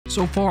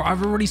So far,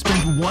 I've already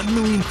spent 1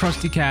 million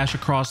Krusty Kash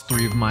across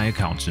 3 of my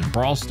accounts in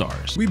Brawl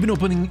Stars. We've been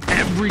opening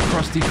every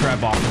Krusty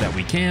Krab offer that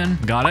we can,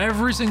 got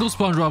every single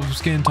Spongebob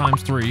skin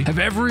 ×3, have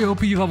every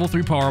OP level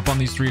 3 power up on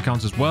these 3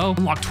 accounts as well,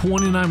 unlocked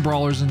 29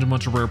 brawlers and a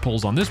bunch of rare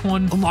pulls on this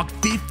one, unlocked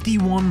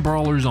 51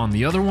 brawlers on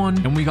the other one,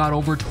 and we got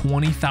over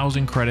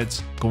 20,000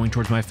 credits going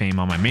towards my fame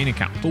on my main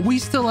account. But we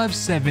still have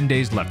 7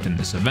 days left in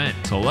this event.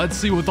 So let's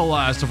see what the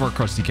last of our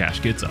Krusty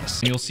Kash gets us.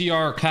 And you'll see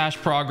our cash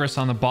progress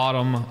on the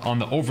bottom on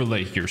the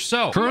overlay here.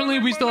 So currently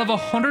we still have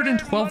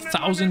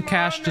 112,000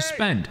 cash to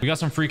spend. We got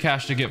some free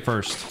cash to get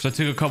first. So I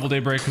took a couple day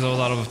break because I was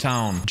out of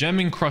town.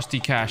 Gemming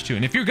Krusty Kash too.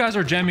 And if you guys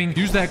are gemming,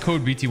 use that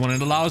code BT1.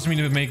 It allows me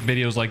to make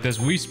videos like this.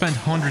 We spent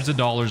hundreds of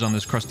dollars on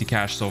this Krusty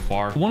Kash so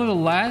far. One of the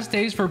last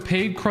days for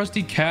paid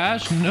Krusty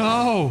Kash?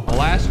 No.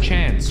 Last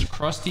chance.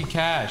 Krusty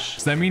Kash.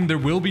 Does that mean there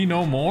will be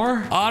no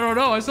more? I don't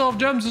know. I still have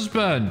gems to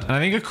spend. And I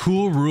think a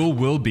cool rule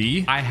will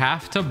be I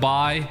have to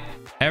buy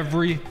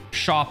every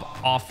shop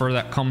offer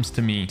that comes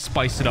to me,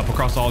 spice it up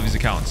across all of these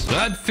accounts. So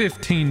add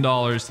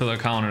 $15 to the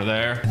counter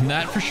there, and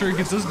that for sure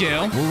gets us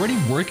Gale. We're already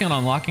working on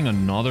unlocking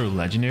another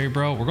legendary,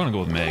 bro. We're gonna go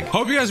with Meg.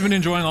 Hope you guys have been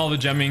enjoying all the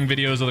gemming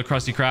videos of the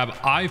Krusty Krab.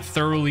 I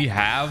thoroughly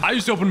have. I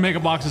used to open mega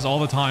boxes all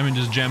the time and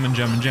just gem and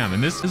gem and gem,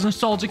 and this is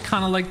nostalgic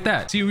kind of like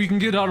that. See what we can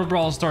get out of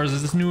Brawl Stars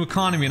is this new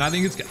economy, and I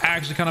think it's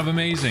actually kind of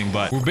amazing.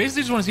 But we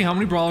basically just want to see how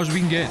many brawlers we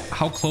can get,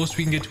 how close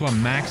we can get to a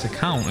max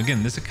account.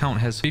 Again, this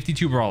account has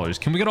 52 brawlers.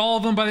 Can we get all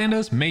of them by the end of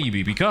this?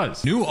 Maybe,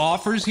 because new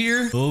offers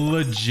here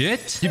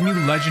legit give me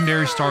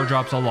legendary star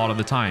drops a lot of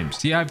the times.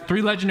 See, I have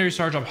 3 legendary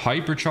star drop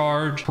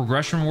hypercharge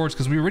progression rewards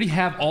because we already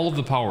have all of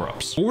the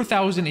power-ups.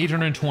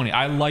 4,820.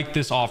 I like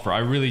this offer. I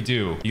really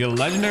do. You get a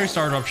legendary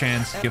star drop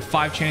chance. You have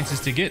 5 chances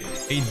to get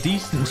a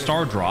decent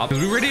star drop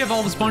because we already have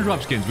all the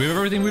SpongeBob skins. We have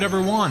everything we'd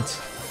ever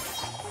want.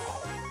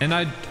 And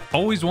I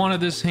always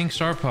wanted this Hank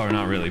star power.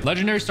 Not really.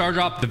 Legendary star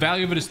drop. The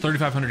value of it is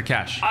 3,500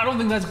 cash. I don't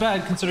think that's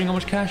bad considering how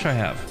much cash I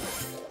have.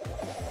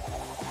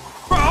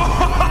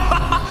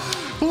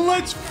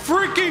 Let's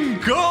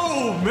freaking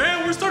go,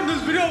 man. We're starting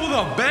this video with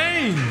a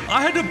bang.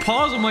 I had to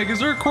pause. I'm like, is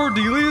there a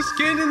Cordelia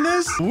skin in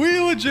this? We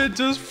legit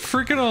just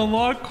freaking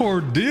unlocked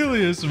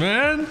Cordelius,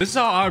 man. This is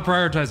how I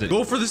prioritize it.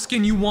 Go for the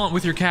skin you want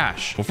with your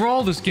cash. Go for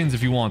all the skins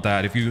if you want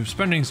that, if you're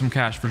spending some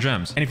cash for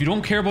gems. And if you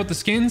don't care about the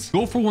skins,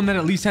 go for one that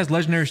at least has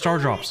legendary star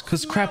drops,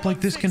 because crap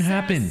like this can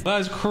happen.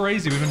 That is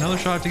crazy. We have another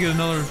shot to get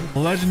another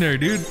legendary,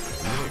 dude.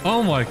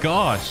 Oh my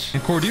gosh.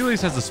 And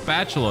Cordelius has a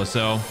spatula,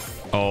 so...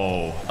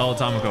 Oh, El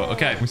Atomico.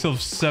 Okay, we still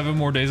have 7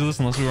 more days of this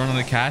unless we run out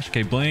of cash.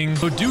 Okay, bling.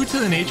 So due to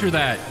the nature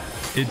that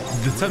it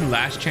said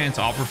last chance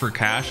offer for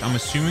cash, I'm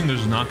assuming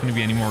there's not going to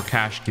be any more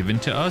cash given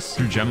to us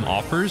through gem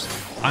offers.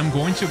 I'm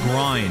going to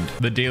grind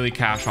the daily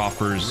cash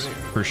offers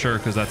for sure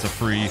because that's a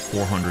free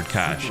 400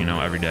 cash, you know,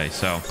 every day.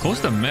 So close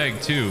to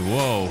Meg too.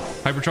 Whoa,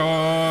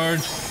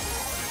 hypercharge.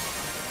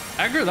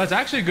 Aggro, that's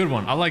actually a good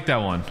one. I like that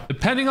one.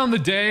 Depending on the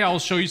day, I'll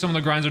show you some of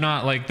the grinds or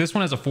not. Like this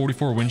one has a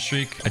 44 win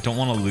streak. I don't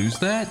want to lose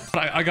that.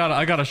 But I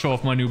gotta show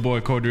off my new boy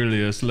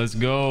Cordelius. Let's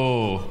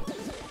go.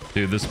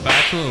 Dude, the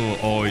spatula will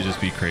always just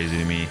be crazy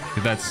to me.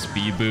 Get that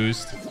speed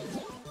boost.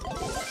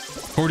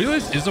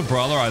 Cordelius is a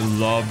brawler I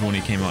loved when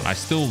he came out. I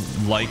still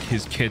like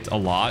his kit a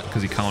lot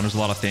because he counters a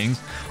lot of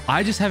things.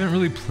 I just haven't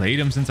really played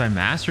him since I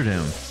mastered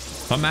him.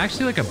 So I'm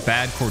actually like a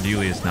bad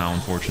Cordelius now,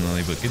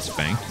 unfortunately, but get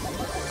spanked.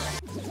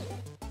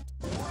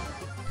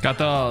 Got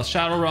the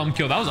Shadow Realm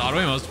kill. That was auto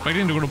aim. I was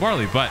expecting to go to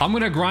Barley, but I'm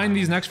going to grind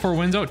these next 4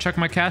 wins out, check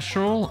my cash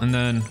roll, and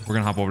then we're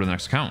going to hop over to the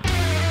next account.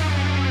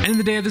 End of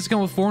the day of this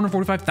account with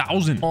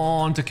 445,000.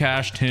 On to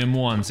cash Tim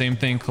 1. Same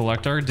thing.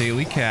 Collect our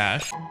daily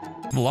cash.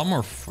 A lot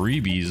more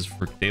freebies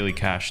for daily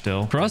cash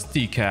still.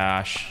 Krusty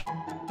Kash.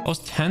 That was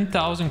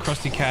 10,000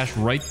 Krusty Kash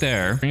right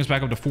there. Bring us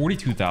back up to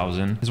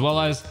 42,000, as well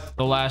as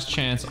the last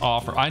chance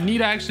offer. I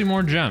need actually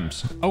more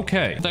gems.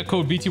 Okay. With that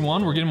code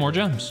BT1, we're getting more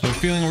gems. So I'm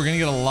feeling we're going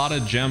to get a lot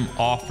of gem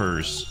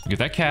offers. Get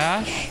that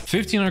cash.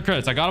 1,500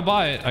 credits. I got to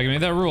buy it. I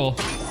made that rule.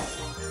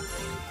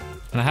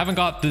 And I haven't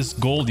got this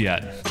gold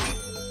yet.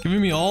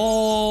 Giving me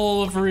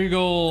all the free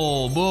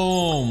gold.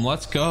 Boom.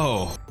 Let's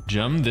go.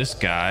 Gem this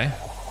guy.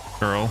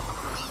 Girl.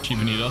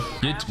 Chibanita.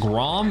 Get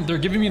Grom. They're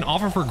giving me an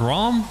offer for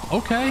Grom.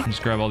 Okay.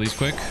 Just grab all these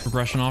quick.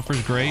 Progression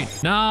offers. Great.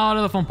 Now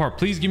to the fun part.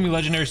 Please give me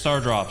legendary star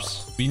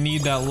drops. We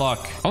need that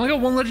luck. I only got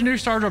 1 legendary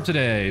star drop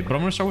today, but I'm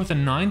going to start with a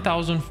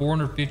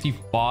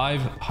 9,455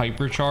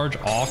 hypercharge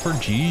offer.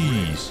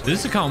 Jeez.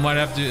 This account might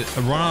have to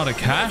run out of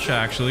cash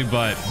actually,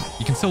 but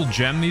you can still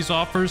gem these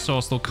offers. So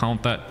I'll still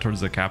count that towards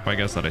the cap, I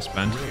guess, that I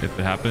spent if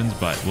it happens,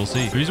 but we'll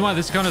see. The reason why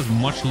this account is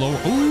much lower.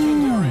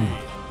 Ooh.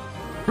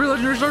 3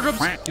 legendary star drops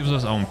gives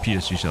us own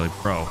PSG Shelly,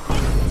 bro.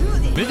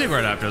 Mythic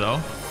right after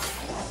though.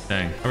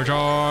 Dang.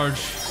 Overcharge.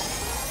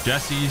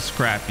 Jesse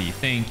Scrappy,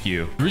 thank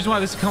you. The reason why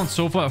this account's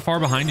so far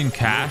behind in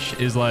cash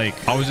is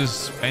like I was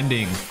just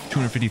spending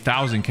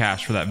 250,000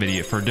 cash for that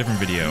video, for a different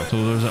video.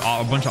 So there's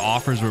a bunch of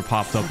offers where it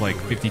popped up like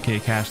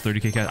 50k cash,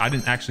 30k cash. I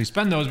didn't actually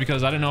spend those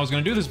because I didn't know I was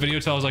going to do this video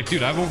until I was like,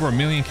 dude, I have over 1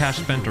 million cash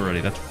spent already.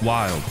 That's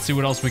wild. Let's see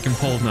what else we can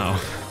pull now.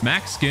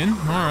 Max skin.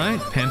 All right.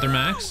 Panther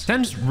Max.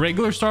 10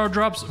 regular star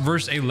drops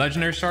versus a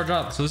legendary star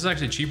drop. So this is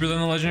actually cheaper than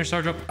the legendary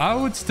star drop. I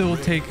would still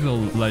take the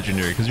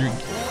legendary because you're...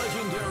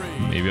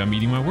 Maybe I'm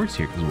eating my words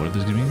here because what if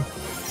this is going to be...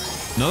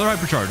 Another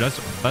hypercharge.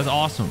 That's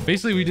awesome.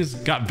 Basically, we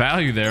just got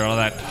value there on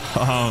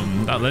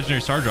that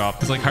legendary star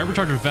drop. It's like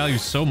hypercharger value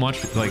so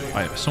much, like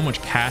so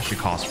much cash it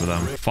costs for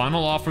them.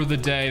 Final offer of the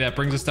day that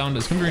brings us down to,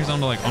 it's gonna bring us down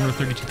to like under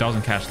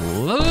 32,000 cash.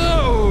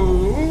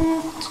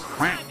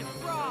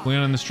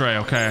 Leon and the Stray.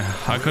 Okay,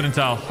 I couldn't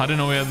tell. I didn't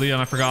know we had Leon.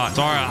 I forgot.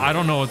 Sorry, I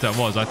don't know what that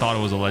was. I thought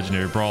it was a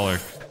legendary brawler.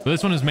 But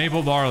this one is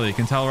Maple Barley.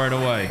 Can tell right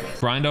away.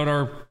 Grind out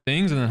our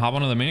things and then hop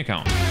onto the main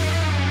account.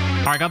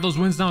 All right, got those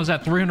wins now. Is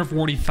at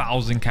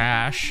 340,000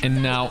 cash.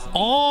 And now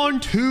on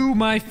to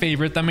my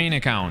favorite, the main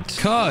account.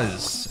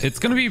 Because it's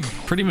going to be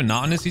pretty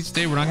monotonous each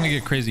day. We're not going to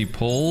get crazy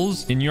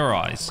pulls in your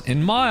eyes.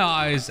 In my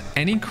eyes,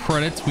 any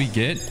credits we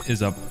get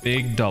is a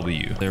big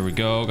W. There we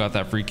go. Got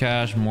that free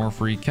cash. More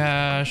free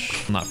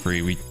cash. Not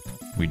free.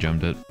 We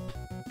jumped it.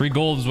 Free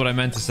gold is what I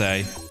meant to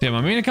say. Yeah, my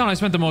main account, I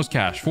spent the most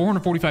cash,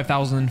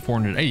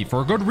 445,480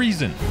 for a good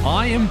reason.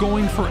 I am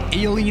going for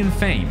alien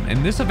fame,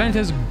 and this event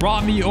has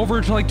brought me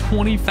over to like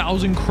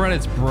 20,000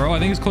 credits, bro. I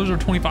think it's closer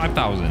to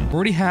 25,000. We're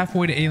already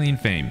halfway to alien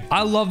fame.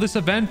 I love this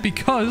event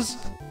because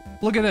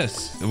look at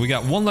this. We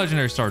got 1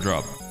 legendary star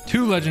drop,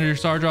 2 legendary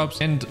star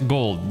drops, and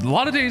gold. A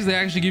lot of days they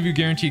actually give you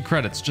guaranteed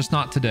credits, just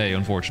not today,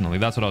 unfortunately.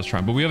 That's what I was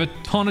trying. But we have a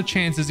ton of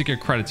chances to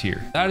get credits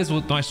here. That is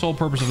what my sole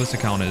purpose of this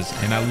account is,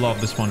 and I love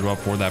the Spongebob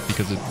for that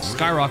because it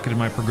skyrocketed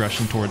my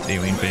progression towards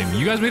alien fame.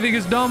 You guys may think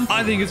it's dumb.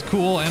 I think it's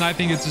cool, and I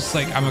think it's just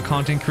like I'm a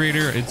content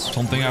creator. It's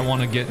something I want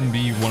to get and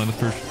be one of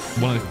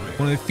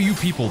the few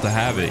people to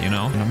have it, you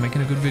know. And I'm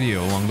making a good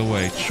video along the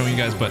way, showing you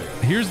guys. But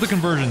here's the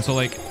conversion. So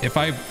like if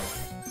I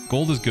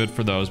gold is good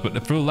for those, but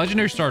for the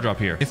legendary star drop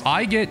here, if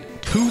I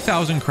get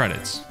 2,000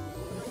 credits,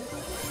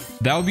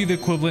 that would be the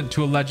equivalent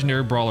to a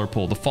legendary brawler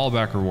pull, the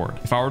fallback reward.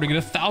 If I were to get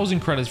 1,000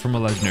 credits from a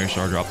legendary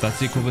star drop, that's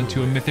the equivalent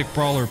to a mythic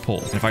brawler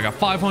pull. And if I got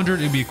 500,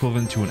 it'd be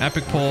equivalent to an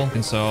epic pull.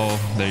 And so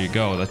there you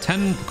go. The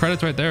 10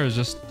 credits right there is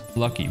just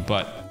lucky,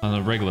 but on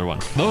the regular one,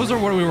 those are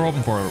what we were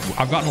hoping for.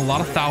 I've gotten a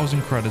lot of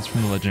 1,000 credits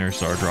from the legendary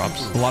star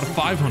drops, a lot of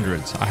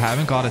 500s. I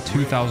haven't got a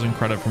 2,000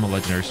 credit from a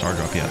legendary star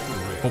drop yet.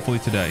 Hopefully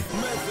today.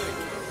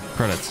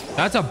 Credits.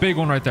 That's a big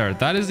one right there.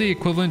 That is the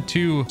equivalent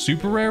to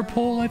super rare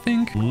pull, I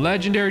think.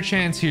 Legendary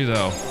chance here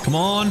though. Come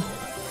on.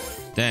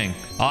 Dang.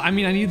 I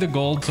mean, I need the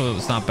gold, so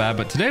it's not bad,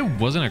 but today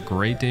wasn't a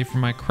great day for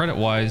my credit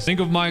wise.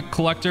 Think of my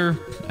collector,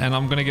 and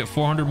I'm gonna get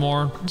 400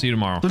 more. See you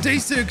tomorrow. So day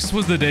 6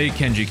 was the day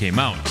Kenji came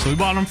out. So we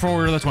bought him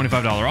for the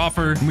 $25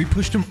 offer, and we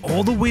pushed him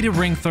all the way to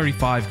rank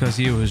 35 because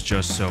he was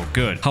just so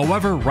good.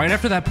 However, right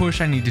after that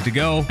push, I needed to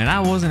go, and I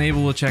wasn't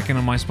able to check in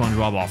on my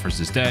SpongeBob offers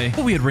this day.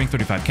 But we had rank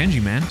 35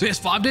 Kenji, man. So yes,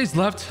 5 days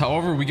left.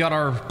 However, we got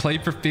our play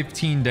for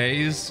 15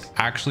 days.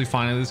 Actually,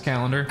 finally, this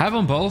calendar. Have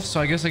them both, so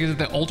I guess I get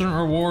the alternate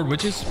reward,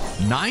 which is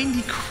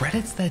 90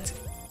 credits. That's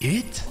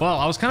it. Well,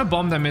 I was kind of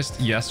bummed I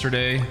missed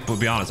yesterday, but to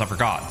be honest, I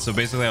forgot. So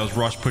basically I was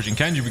rushed pushing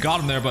Kenji. We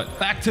got him there, but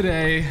back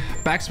today,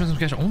 back spend some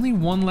cash. Only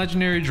 1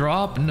 legendary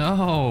drop.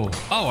 No.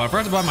 Oh, I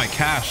forgot to buy my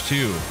cash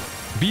too.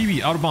 BB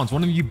out of bounds,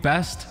 one of the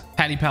best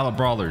Patty Pallet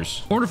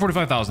brawlers.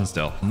 445,000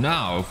 still.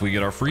 Now if we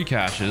get our free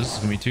cashes, it's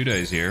gonna be 2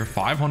 days here,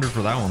 500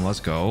 for that one. Let's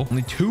go.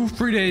 Only 2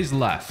 free days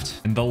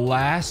left, and the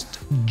last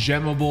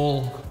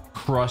gemmable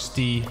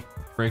crusty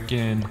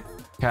freaking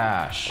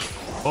cash.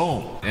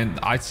 Boom. And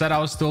I said I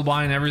was still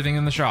buying everything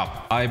in the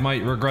shop. I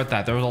might regret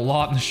that. There was a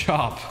lot in the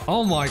shop.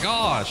 Oh my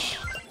gosh.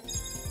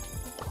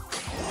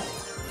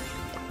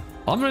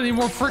 I'm gonna need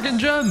more freaking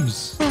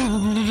gems.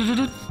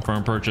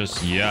 Firm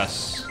purchase.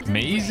 Yes.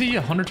 Maisie,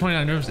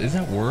 129 gems. Is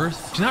that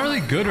worth? She's not really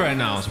good right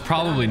now, so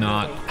probably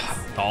not.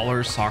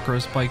 $1 Sakura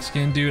Spike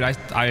skin, dude.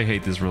 I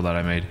hate this rule that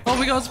I made. Oh,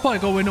 we got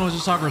Spike. Oh wait, no, it's a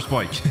Sakura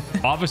Spike.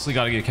 Obviously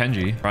got to get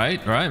Kenji.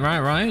 Right.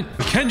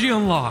 Kenji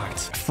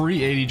unlocked.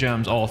 Free 80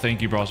 gems. Oh,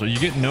 thank you, bro. So you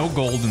get no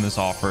gold in this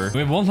offer. We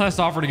have one last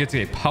offer to get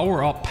to a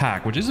power up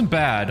pack, which isn't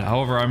bad.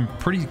 However, I'm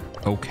pretty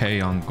okay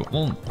on gold.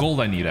 Well,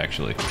 gold I need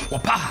actually.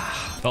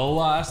 Wapa! The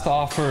last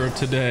offer of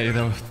today,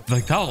 though,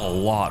 like that was a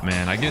lot,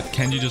 man. I get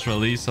Kenji just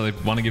released, so they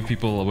want to give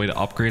people a way to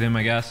upgrade him,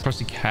 I guess.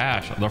 Krusty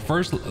Kash,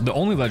 the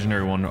only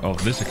legendary one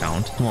of this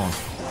account. Come on.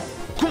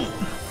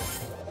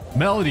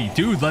 Melody,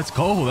 dude, let's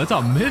go. That's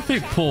a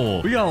mythic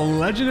pull. We got a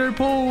legendary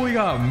pull. We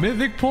got a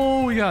mythic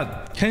pull. We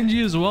got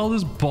Kenji as well.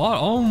 This bot.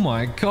 Oh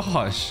my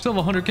gosh. Still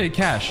have 100k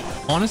cash.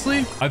 Honestly,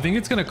 I think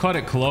it's going to cut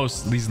it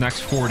close these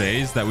next 4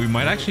 days that we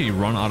might actually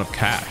run out of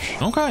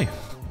cash. Okay.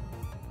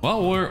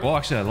 Well,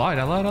 actually, I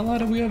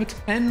lied. We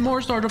have 10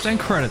 more startups and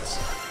credits.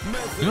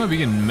 You might be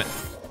getting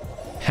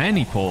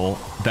Penny pull.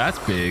 That's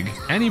big.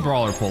 Any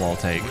brawler pull I'll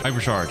take.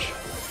 Hypercharge.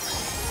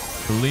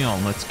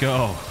 Leon, let's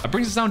go. That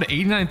brings us down to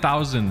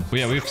 89,000. But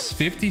yeah, we have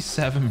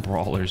 57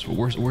 brawlers. But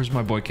where's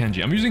my boy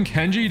Kenji? I'm using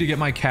Kenji to get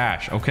my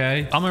cash,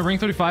 okay? On my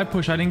rank 35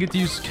 push, I didn't get to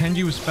use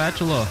Kenji with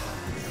spatula.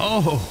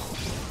 Oh,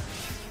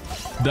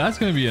 that's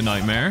gonna be a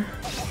nightmare.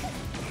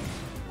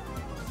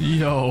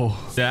 Yo,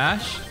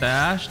 dash,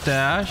 dash,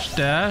 dash,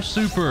 dash,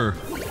 super.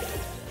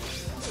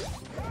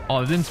 Oh,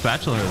 I didn't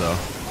spatula her though.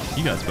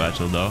 You got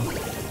spatula though.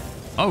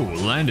 Oh,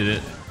 landed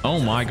it. Oh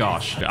my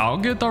gosh. I'll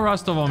get the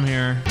rest of them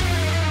here.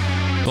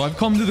 So I've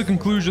come to the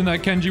conclusion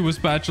that Kenji with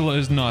spatula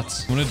is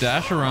nuts. I'm gonna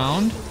dash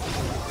around.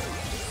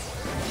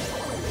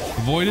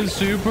 Avoided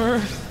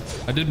super.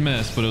 I did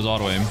miss, but it was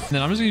auto aim. And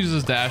then I'm just gonna use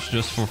this dash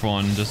just for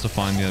fun, just to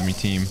find the enemy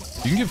team.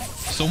 You can get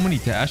so many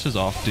dashes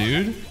off,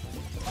 dude.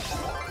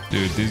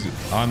 Dude,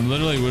 I'm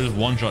literally with just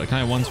one shot. Can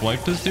I one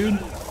swipe this dude?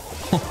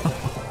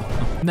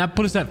 And that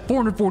put us at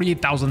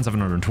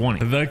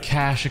 448,720. The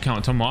cash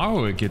account.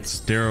 Tomorrow it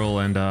gets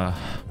Daryl and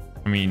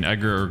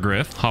Edgar or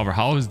Griff. However,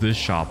 how is this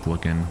shop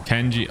looking?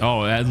 Kenji.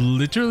 Oh,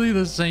 literally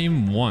the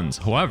same ones.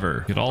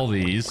 However, get all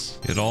these.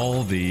 Get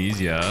all these.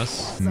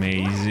 Yes.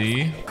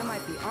 Maisie.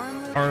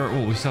 Or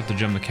we still have to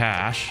gem the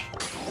cash.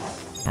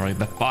 All right,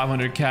 the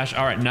 500 cash.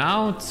 All right,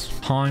 now it's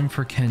time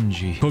for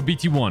Kenji. Code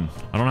BT1.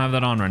 I don't have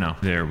that on right now.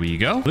 There we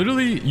go.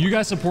 Literally, you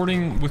guys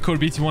supporting with code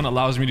BT1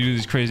 allows me to do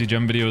these crazy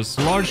gem videos.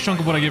 A large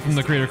chunk of what I get from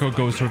the creator code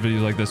goes toward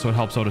videos like this, so it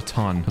helps out a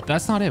ton. But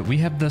that's not it. We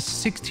have the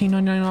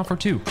 $16.99 offer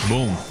too.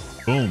 Boom.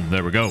 Boom.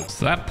 There we go.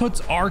 So that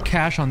puts our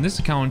cash on this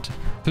account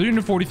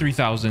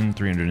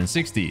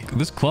 343,360.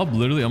 This club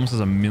literally almost has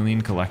 1 million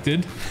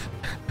collected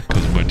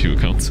because of my 2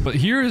 accounts. But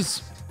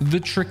here's the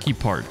tricky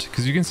part,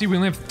 because you can see we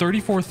only have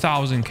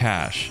 34,000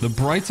 cash. The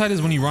bright side is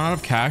when you run out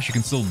of cash, you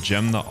can still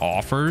gem the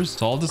offers.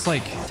 So I'll just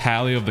like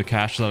tally of the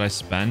cash that I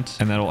spent,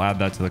 and that'll add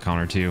that to the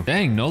counter too.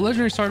 Dang, no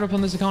legendary startup on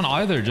this account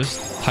either,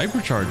 just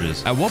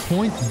hypercharges. At what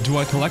point do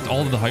I collect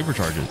all of the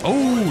hypercharges?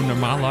 Oh,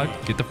 normal,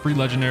 get the free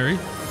legendary.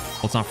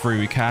 Well, it's not free,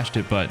 we cashed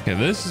it, but okay,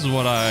 this is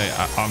what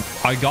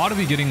I gotta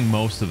be getting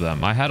most of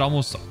them. I had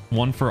almost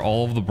one for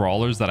all of the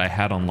brawlers that I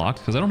had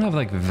unlocked, because I don't have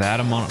like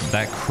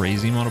that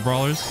crazy amount of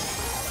brawlers.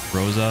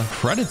 Rosa.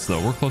 Credits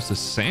though, we're close to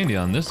Sandy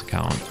on this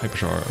account.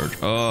 Hypercharge.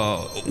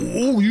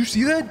 Oh, you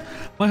see that?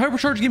 My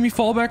hypercharge gave me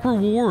fallback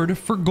reward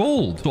for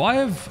gold. So I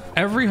have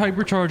every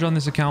hypercharge on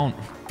this account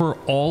for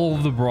all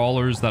of the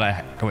brawlers that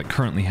I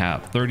currently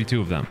have. 32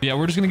 of them. Yeah,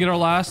 we're just gonna get our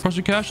last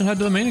Krusty Kash and head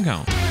to the main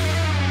account.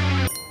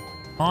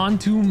 On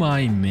to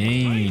my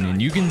main, and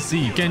you can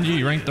see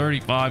Kenji rank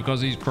 35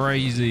 because he's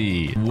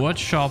crazy. What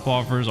shop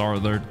offers are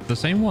there? The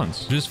same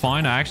ones. Just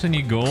fine. I actually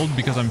need gold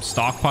because I'm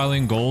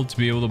stockpiling gold to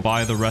be able to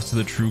buy the rest of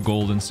the true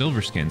gold and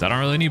silver skins. I don't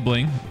really need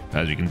bling,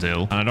 as you can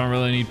tell, and I don't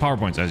really need power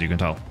points, as you can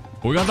tell.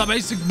 We got the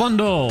basic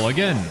bundle.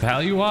 Again,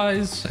 value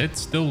wise, it's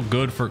still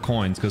good for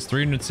coins because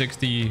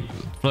 360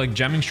 for like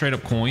gemming straight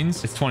up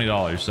coins, it's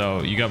 $20,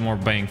 so you got more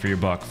bang for your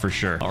buck for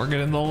sure. We're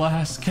getting the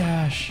last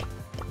cash.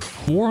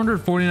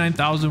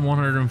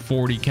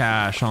 449,140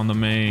 cash on the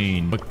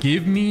main, but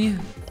give me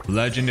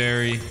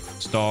legendary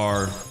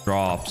star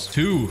drops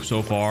 2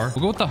 so far.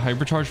 We'll go with the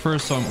hypercharge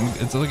first, so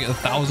it's like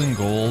 1,000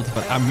 gold,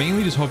 but I'm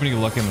mainly just hoping to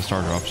get lucky on the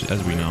star drops,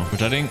 as we know,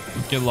 which I didn't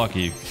get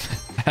lucky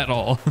at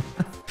all.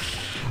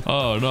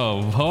 Oh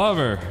no.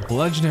 However,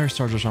 legendary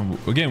star drops,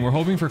 again, we're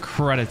hoping for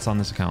credits on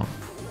this account.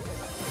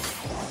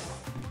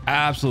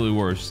 Absolute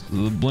worst.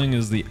 The bling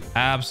is the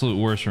absolute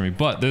worst for me,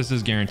 but this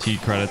is guaranteed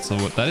credits, so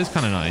that is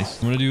kind of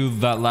nice. I'm gonna do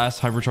that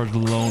last hypercharge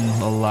alone.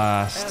 The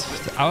last,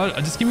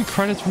 just give me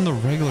credits from the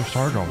regular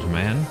star drops,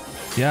 man.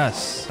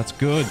 Yes, that's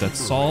good. That's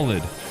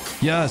solid.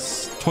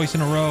 Yes, twice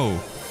in a row.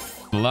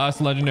 The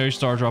last legendary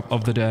star drop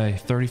of the day.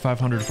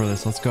 3,500 for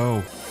this. Let's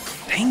go.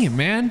 Dang it,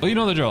 man. Well, you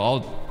know the drill. I'll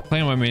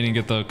play on my main and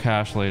get the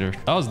cash later.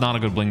 That was not a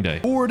good bling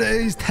day. 4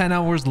 days, 10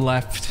 hours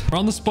left. We're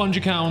on the sponge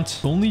account.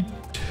 Only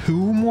 2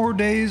 more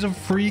days of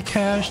free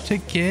cash to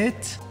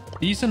get.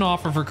 Decent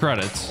offer for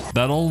credits.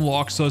 That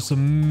unlocks us the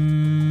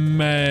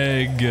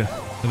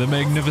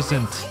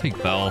magnificent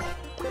Big Bell.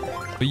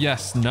 But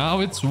yes, now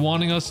it's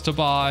wanting us to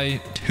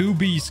buy 2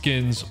 bee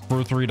skins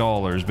for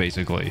 $3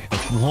 basically.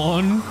 That's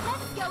one.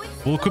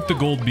 We'll equip the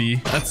gold bee.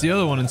 That's the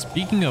other one. And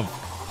speaking of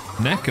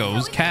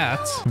Neko's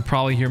cats, you can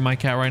probably hear my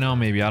cat right now,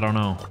 maybe, I don't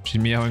know.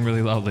 She's meowing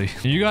really loudly.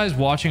 You guys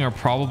watching are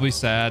probably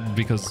sad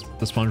because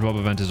the SpongeBob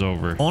event is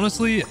over.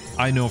 Honestly,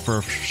 I know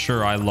for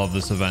sure I love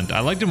this event.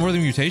 I liked it more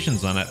than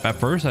mutations on it. At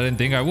first, I didn't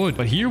think I would,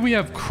 but here we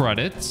have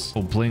credits.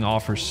 Oh, bling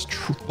offers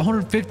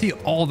 150.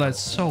 Oh,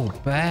 that's so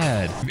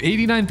bad.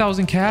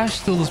 89,000 cash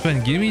still to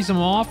spend. Give me some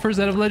offers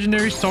that have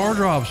legendary star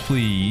drops,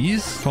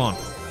 please. Come on.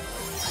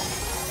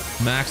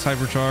 Max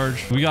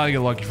hypercharge. We gotta get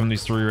lucky from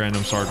these 3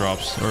 random star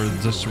drops, or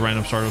just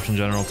random star drops in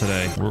general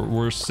today.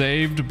 We're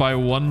saved by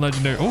 1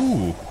 legendary.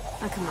 Oh,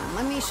 come on,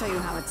 let me show you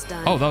how it's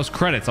done. Oh, that was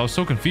credits. I was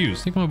so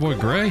confused. I think my boy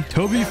Gray.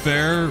 To be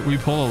fair, we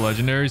pull a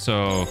legendary,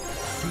 so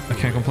I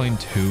can't complain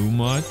too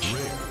much.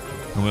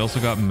 And we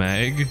also got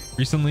Meg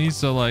recently,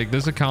 so like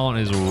this account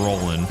is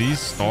rolling. These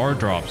star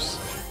drops.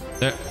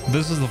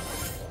 This is the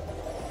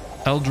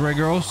El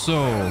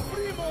Dragoso.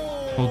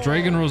 Well,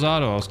 Dragon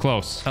Rosado. I was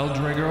close. El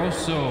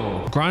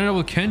Dragoso. Grind it up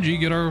with Kenji.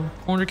 Get our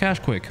 400 cash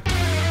quick.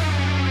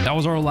 That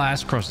was our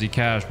last Krusty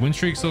Kash. Win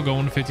streak still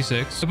going to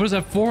 56. It put us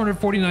at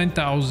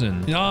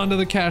 449,000. On to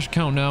the cash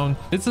countdown.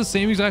 It's the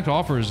same exact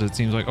offers, it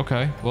seems like.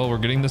 Okay, well, we're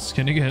getting the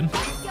skin again.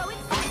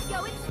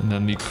 And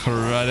then the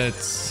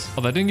credits.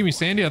 Oh, that didn't give me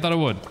Sandy. I thought it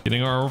would.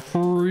 Getting our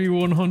free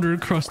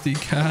 100 Krusty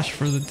Kash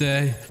for the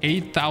day.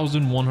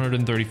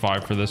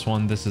 8,135 for this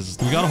one. This is...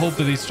 We gotta hope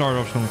that these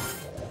startups from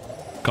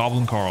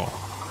Goblin Carl.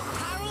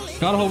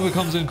 Gotta hope it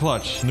comes in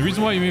clutch. And the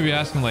reason why you may be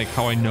asking, like,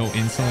 how I know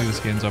instantly the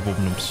skins, I've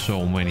opened them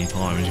so many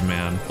times,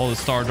 man. All the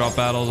star drop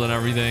battles and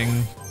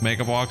everything.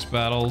 Mega box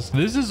battles.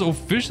 This is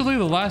officially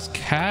the last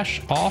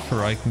cash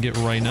offer I can get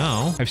right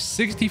now. I have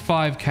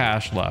 65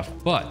 cash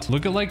left, but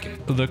look at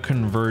like the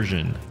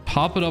conversion.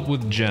 Top it up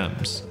with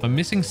gems. I'm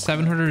missing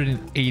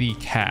 780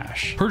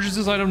 cash. Purchase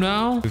this item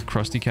now with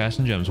Krusty Kash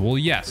and gems. Well,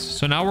 yes.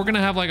 So now we're gonna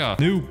have like a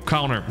new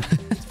counter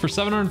for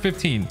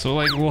 715. So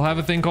like we'll have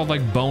a thing called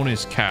like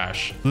bonus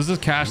cash. This is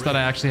cash that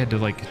I actually had to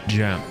like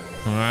gem.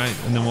 All right,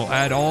 and then we'll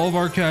add all of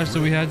our cash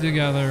that we had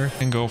together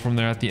and go from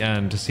there at the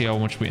end to see how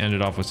much we ended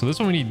up with. So this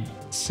one we need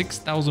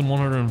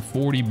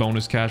 6,140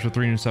 bonus cash with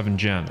 307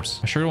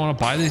 gems. I sure want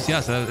to buy this.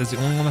 Yes, that is the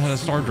only one that had a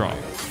star drop.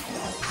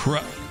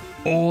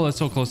 Oh, that's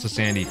so close to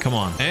Sandy. Come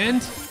on.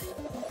 And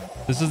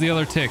this is the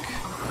other tick.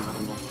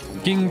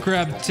 King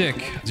Crab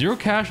tick. 0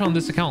 cash on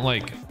this account,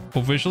 like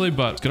officially,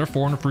 but let's get our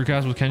 400 free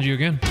cash with Kenji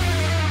again.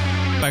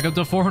 Back up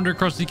to 400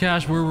 Krusty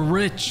Kash. We're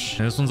rich.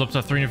 And this one's up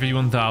to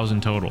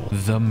 351,000 total.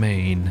 The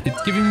main.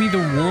 It's giving me the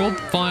World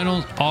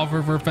Finals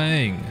offer for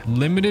Fang.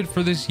 Limited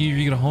for this year.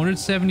 You get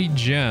 170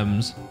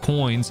 gems,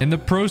 coins, and the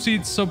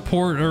proceeds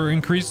support or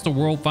increase the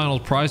World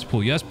Finals prize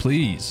pool. Yes,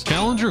 please.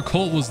 Challenger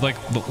Colt was like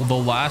the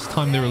last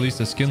time they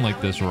released a skin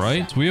like this,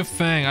 right? So we have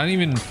Fang. I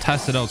didn't even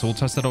test it out, so we'll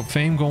test it out.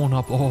 Fame going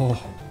up. Oh,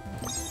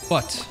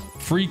 what?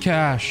 Free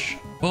cash.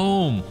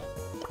 Boom.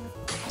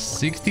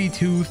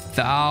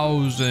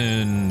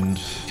 62,000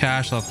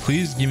 cash left.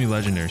 Please give me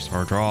legendary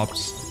star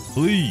drops,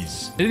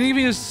 please. It didn't give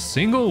me a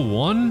single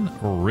one.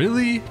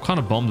 Really? I'm kind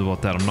of bummed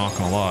about that, I'm not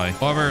gonna lie.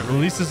 However, at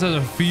least this has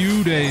a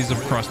few days of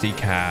Krusty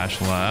Kash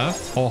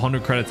left. Oh,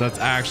 100 credits. That's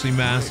actually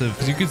massive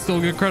because you can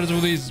still get credits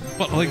with these,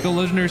 but like the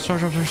legendary star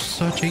drops are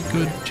such a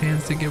good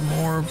chance to get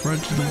more of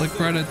the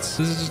credits.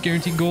 This is just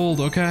guaranteed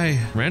gold. Okay,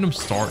 random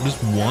start.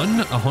 Just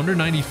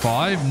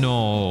 195.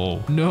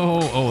 No.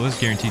 Oh, this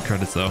is guaranteed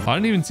credits though. I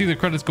didn't even see the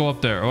credits go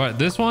up there. All right,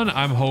 this one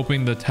I'm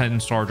hoping the 10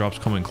 star drops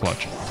come in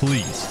clutch,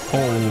 please.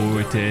 Oh,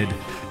 it did.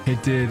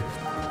 It did.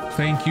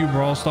 Thank you,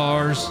 Brawl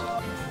Stars.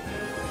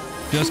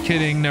 Just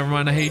kidding. Never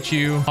mind. I hate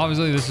you.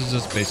 Obviously, this is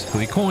just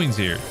basically coins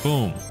here.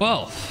 Boom.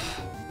 Well,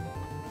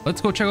 let's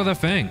go check out that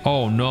Fang.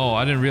 Oh, no.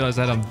 I didn't realize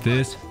that I'm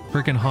this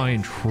freaking high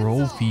in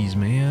trophies,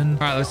 man.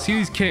 All right, let's see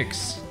these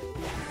kicks.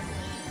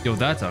 Yo,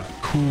 that's a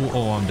cool...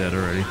 Oh, I'm dead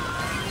already.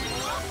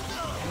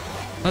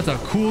 That's a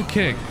cool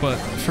kick, but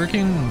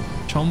freaking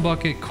Chum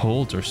Bucket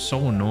Colts are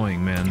so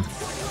annoying, man.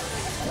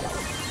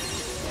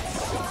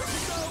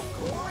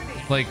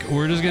 Like,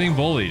 we're just getting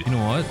bullied. You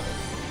know what?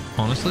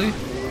 Honestly.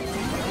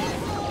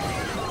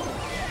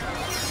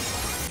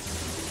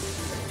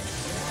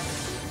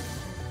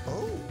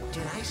 Oh,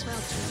 did I smell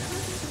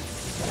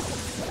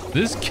too?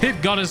 This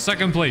kid got his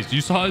second place.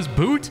 You saw his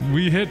boot?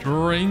 We hit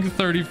rank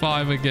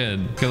 35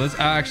 again. Okay, let's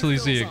actually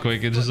see it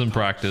quick. It's just in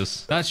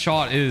practice. That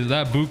shot is...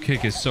 That boot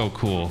kick is so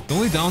cool. The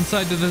only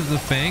downside to the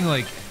Fang,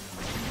 like...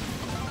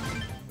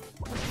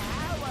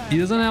 He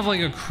doesn't have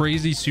like a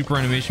crazy super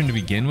animation to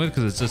begin with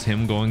because it's just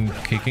him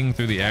kicking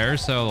through the air.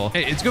 So,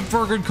 hey, it's good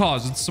for a good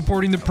cause. It's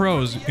supporting the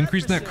pros,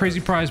 increasing that crazy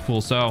prize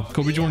pool. So,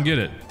 Kobe Joan, get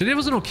it. Today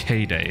was an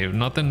okay day.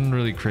 Nothing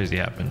really crazy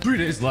happened. 3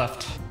 days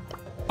left.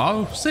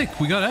 Oh, sick.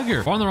 We got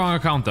Edgar. We're on the wrong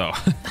account, though.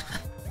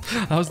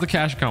 That was the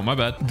cash account. My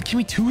bad. Give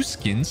me 2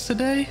 skins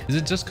today? Is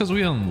it just because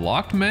we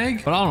unlocked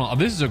Meg? But I don't know.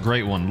 This is a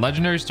great one.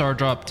 Legendary star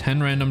drop,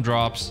 10 random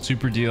drops,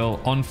 super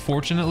deal.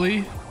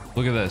 Unfortunately...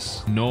 Look at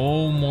this.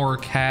 No more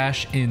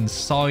cash in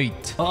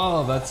sight.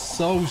 Oh, that's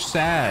so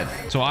sad.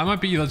 So I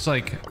might be, that's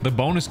like the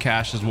bonus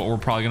cash is what we're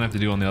probably gonna have to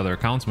do on the other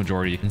accounts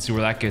majority and see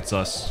where that gets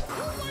us.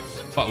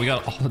 But we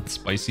got all that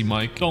spicy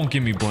mic. Don't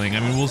give me bling. I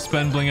mean, we'll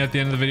spend bling at the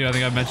end of the video. I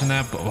think I mentioned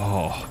that, but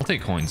oh, I'll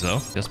take coins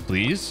though. Yes,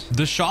 please.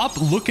 The shop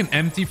looking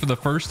empty for the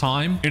first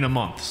time in a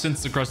month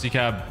since the Krusty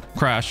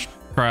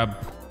Krab,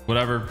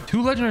 whatever.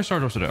 2 legendary star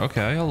drops today.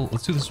 Okay,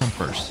 let's do this one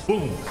first.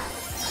 Boom.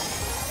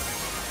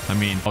 I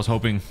mean, I was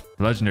hoping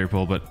legendary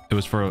pull, but it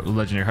was for a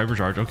legendary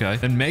hypercharge. Okay,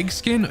 then Meg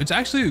skin. It's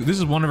actually, this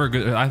is one of our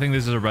good, I think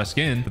this is our best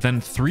skin, but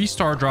then 3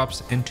 star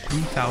drops and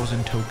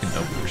 2,000 token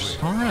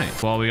doublers. All right,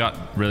 well, we got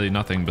really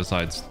nothing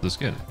besides the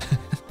skin.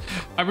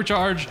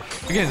 Hypercharge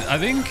again. I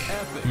think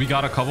we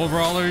got a couple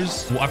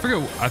brawlers. Well, I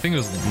forget, I think it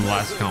was the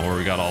last account where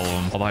we got all of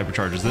them, all the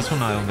hypercharges. This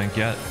one I don't think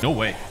yet. No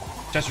way.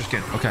 Chester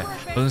skin. Okay,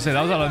 I was gonna say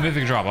that was out of a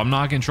mythic drop. I'm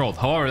not getting trolled.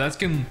 However, that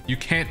skin you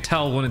can't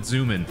tell when it's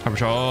zooming.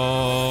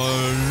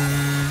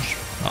 Hypercharge.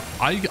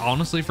 I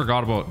honestly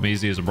forgot about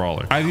Maisie as a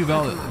brawler. Ivy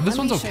Bell, this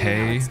one's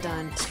okay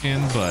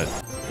skin, but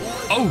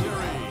oh,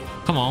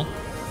 come on.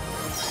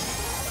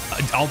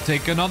 I'll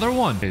take another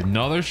one. Okay,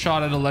 another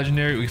shot at a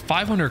legendary. We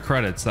 500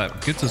 credits.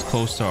 That gets us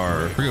close to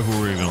our... I forget who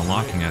we're even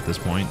unlocking at this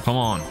point. Come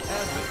on.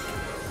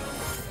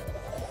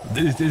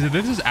 This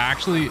is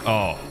actually...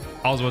 Oh,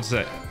 I was about to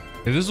say...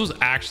 If this was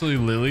actually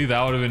Lily,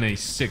 that would have been a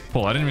sick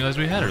pull. I didn't realize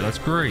we had her. That's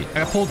great.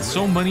 I pulled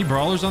so many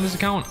brawlers on this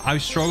account. I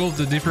struggled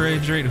to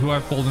differentiate who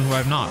I've pulled and who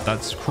I've not.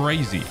 That's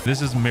crazy.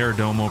 This is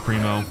Maridomo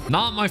Primo.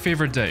 Not my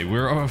favorite day.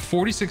 We're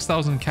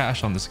 46,000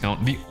 cash on this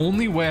account. The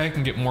only way I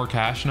can get more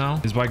cash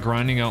now is by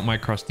grinding out my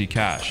Krusty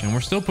Kash. And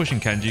we're still pushing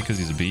Kenji because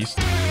he's a beast.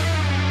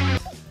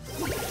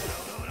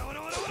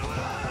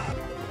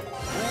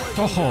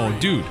 Oh,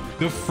 dude.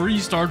 The free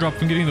star drop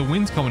from getting the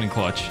wins coming in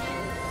clutch.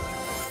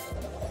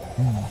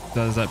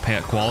 Does that pay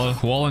at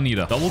Koala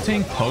Nita? Double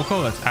tank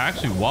Poco? That's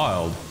actually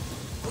wild.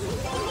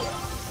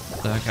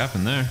 What the heck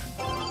happened there?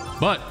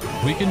 But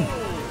we can...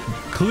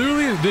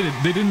 Clearly,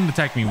 they didn't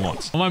attack me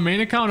once. On my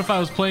main account, if I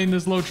was playing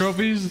this low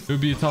trophies, it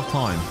would be a tough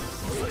time.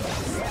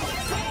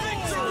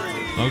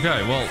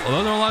 Okay, well,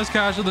 that's our last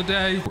cash of the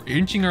day. We're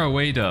inching our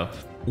way to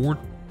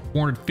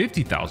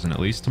 450,000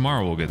 at least.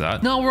 Tomorrow we'll get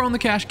that. Now we're on the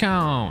cash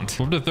count.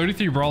 We're up to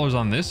 33 brawlers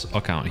on this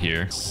account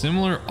here.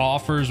 Similar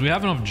offers. We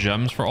have enough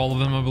gems for all of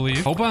them, I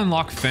believe. Hope I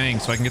unlock Fang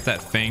so I can get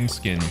that Fang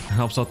skin. It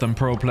helps out them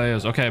pro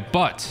players. Okay,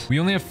 but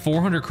we only have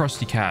 400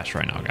 Krusty Kash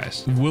right now,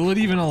 guys. Will it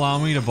even allow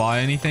me to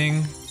buy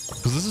anything?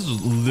 Because this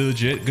is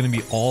legit going to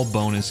be all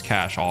bonus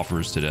cash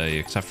offers today,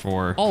 except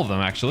for all of them,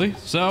 actually.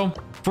 So,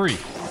 free.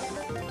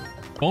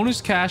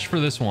 Bonus cash for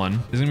this one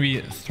is going to be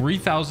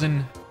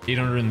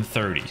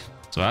 3,830.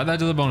 So add that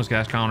to the bonus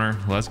cash counter.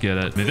 Let's get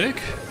it.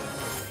 Mythic?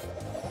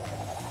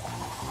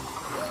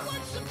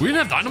 We didn't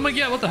have Dynamite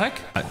yet. What the heck?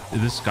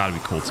 This has got to be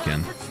Colt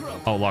skin.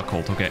 Oh, lock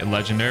Colt. Okay.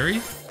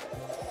 Legendary.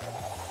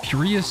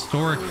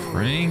 Prehistoric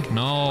Frank?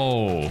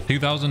 No.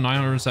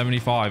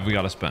 2,975 we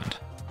got to spend.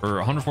 For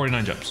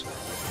 149 gems.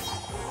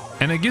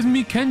 And it gives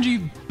me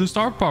Kenji the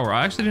star power.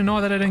 I actually didn't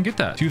know that I didn't get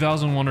that.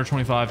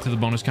 2,125 to the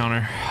bonus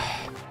counter.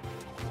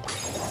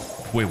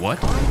 Wait,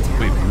 what?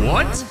 Wait,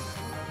 what?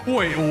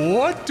 Wait,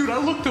 what? Dude,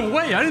 I looked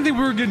away. I didn't think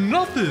we were getting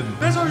nothing.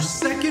 That's our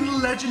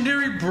second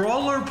legendary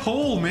brawler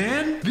pull,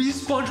 man.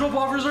 These Spongebob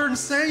offers are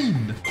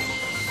insane.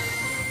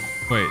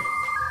 Wait.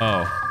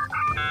 Oh.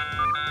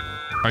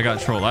 I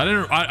got trolled. I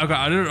didn't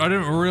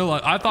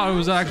realize. I thought it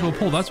was an actual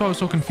pull. That's why I was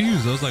so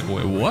confused. I was like,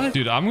 wait, what?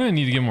 Dude, I'm gonna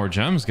need to get more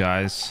gems,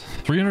 guys.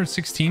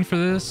 316 for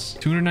this.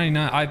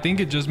 299. I think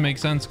it just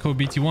makes sense. Code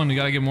BT1. We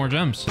gotta get more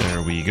gems.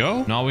 There we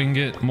go. Now we can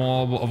get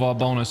more of our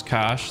bonus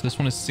cash. This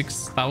one is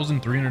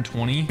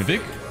 6,320.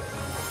 Mythic.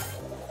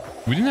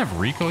 We didn't have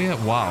Rico yet.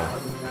 Wow.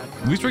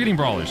 At least we're getting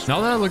brawlers. Now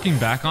that I'm looking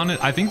back on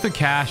it, I think the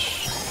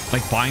cash,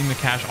 like buying the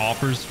cash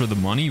offers for the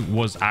money,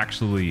 was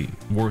actually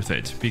worth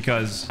it,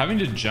 because having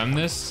to gem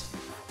this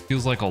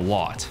feels like a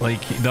lot.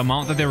 Like the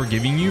amount that they were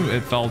giving you,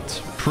 it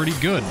felt pretty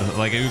good.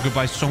 Like you could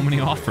buy so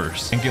many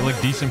offers and get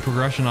like decent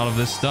progression out of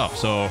this stuff.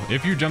 So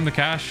if you gem the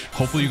cash,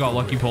 hopefully you got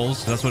lucky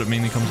pulls. That's what it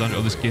mainly comes down to.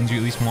 Oh, the skins you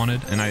at least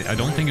wanted. And I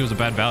don't think it was a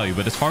bad value,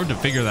 but it's hard to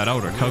figure that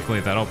out or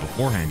calculate that out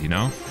beforehand, you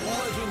know?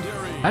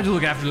 I had to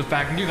look after the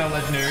fact and do that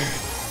legendary.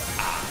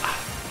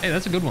 Hey,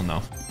 that's a good one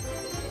though.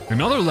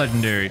 Another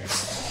legendary.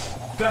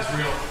 That's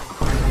real.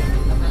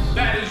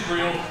 That is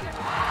real.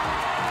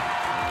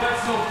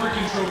 That's no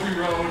freaking trophy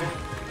road.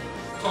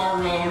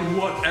 Star road,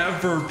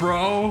 whatever,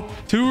 bro.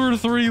 2 or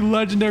 3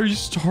 legendary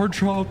star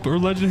drop or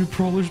legendary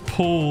brawlers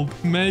pulled.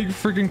 Meg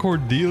freaking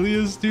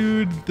Cordelia's,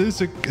 dude.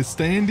 This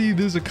Standy,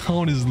 this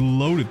account is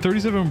loaded.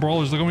 37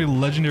 brawlers. Look how many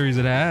legendaries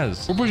it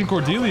has. We're pushing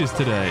Cordelia's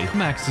today.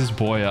 Max this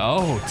boy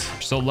out.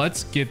 So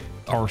let's get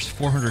our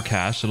 400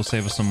 cash. It'll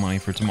save us some money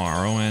for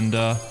tomorrow and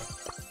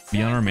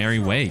be on our merry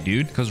way,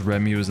 dude. Because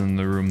Remy was in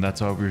the room.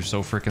 That's why we were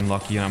so freaking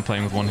lucky. And I'm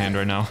playing with one hand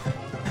right now.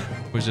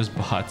 Which is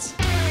bots.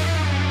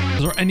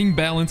 Our ending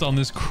balance on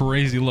this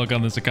crazy look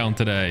on this account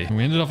today.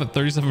 We ended off at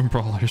 37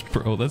 brawlers,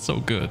 bro. That's so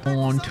good.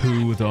 On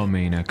to the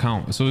main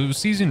account. So it was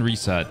season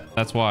reset.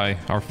 That's why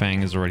our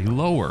Fang is already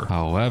lower.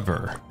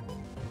 However,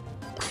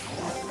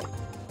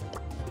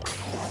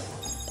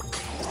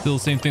 still the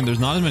same thing. There's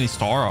not as many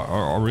star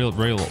or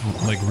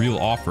real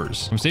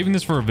offers. I'm saving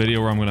this for a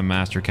video where I'm going to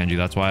master Kenji.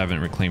 That's why I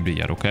haven't reclaimed it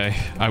yet. Okay,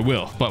 I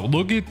will. But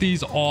look at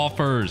these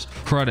offers.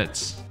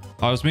 Credits.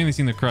 I was mainly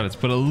seeing the credits,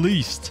 but at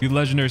least the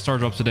legendary star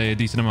drops today, a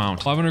decent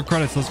amount. 500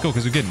 credits. Let's go.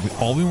 Because again,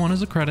 all we want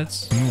is the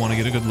credits. And we want to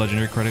get a good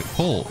legendary credit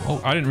pull.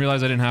 Oh, I didn't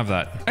realize I didn't have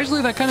that.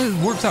 Actually, that kind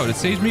of works out. It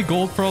saves me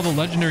gold for all the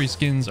legendary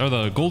skins or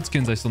the gold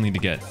skins I still need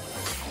to get.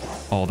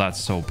 Oh, that's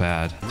so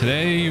bad.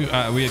 Today,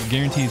 we had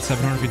guaranteed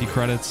 750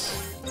 credits.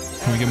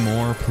 Can we get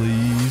more,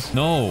 please?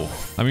 No.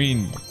 I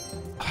mean,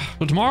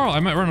 but tomorrow I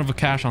might run out of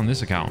cash on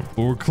this account.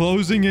 But we're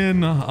closing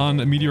in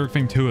on Meteoric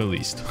Fame 2 at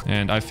least.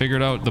 And I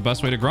figured out the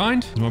best way to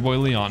grind is my boy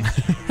Leon.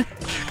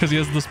 Because he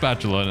has the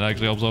spatula and it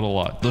actually helps out a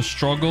lot. The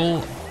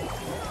struggle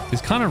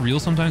is kind of real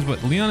sometimes,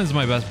 but Leon is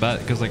my best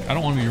bet because like I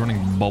don't want to be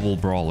running bubble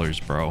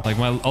brawlers, bro. Like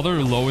my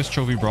other lowest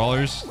trophy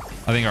brawlers,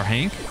 I think are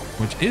Hank,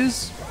 which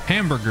is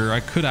Hamburger. I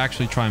could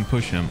actually try and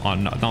push him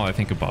on now that I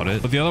think about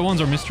it. But the other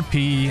ones are Mr.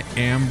 P,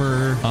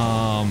 Amber.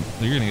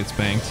 You're gonna get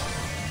spanked.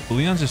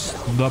 Leon's just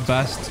the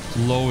best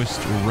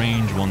lowest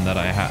range one that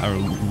I have, or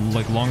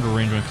like longer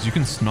range one, because you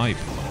can snipe.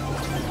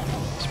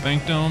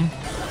 Spanked him.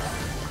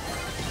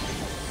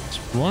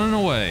 Just running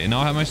away. Now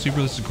I have my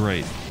super. This is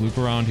great. Loop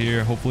around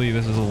here. Hopefully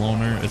this is a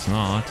loner. It's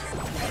not.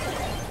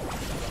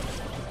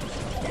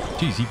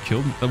 Jeez, he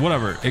killed me.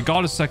 Whatever. It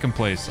got us second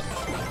place.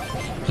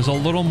 There's a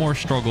little more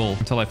struggle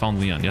until I found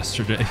Leon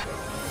yesterday.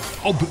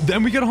 Oh, but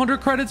then we get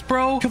 100 credits,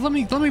 bro. Let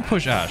me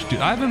push Ash,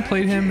 dude. I haven't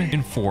played him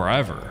in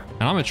forever,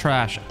 and I'm a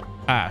trash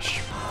Ash.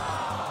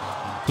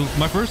 So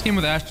my first game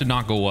with Ash did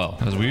not go well,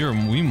 as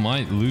we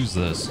might lose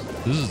this.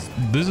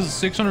 This is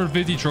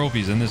 650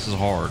 trophies, and this is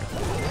hard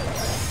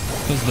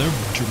because their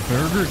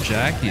Burger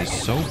Jackie is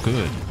so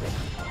good.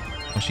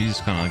 Oh, she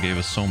just kind of gave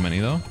us so many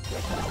though.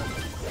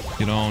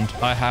 You don't.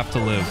 I have to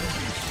live.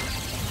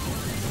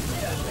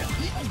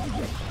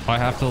 I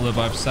have to live.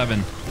 I have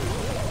 7.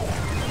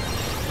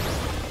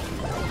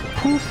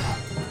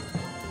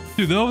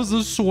 Dude, that was the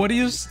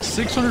sweatiest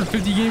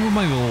 650 game of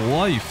my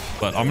life.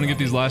 But I'm gonna get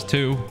these last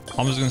 2.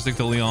 I'm just gonna stick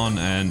to Leon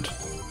and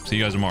see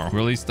you guys tomorrow.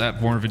 Released at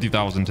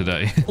 450,000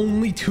 today.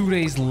 Only 2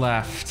 days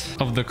left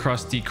of the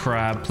Krusty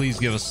Krab. Please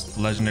give us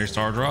legendary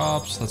star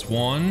drops. That's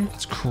 1.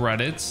 That's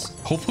credits.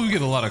 Hopefully we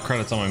get a lot of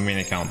credits on my main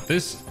account.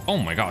 Oh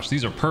my gosh,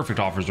 these are perfect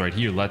offers right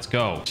here. Let's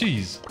go.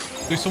 Jeez,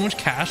 there's so much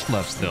cash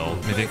left still.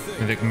 Mythic.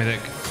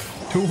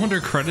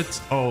 200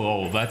 credits.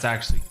 Oh, that's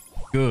actually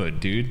good,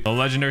 dude. The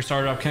legendary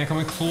star drop can't come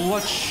in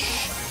clutch.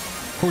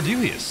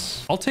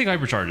 Cordelius. I'll take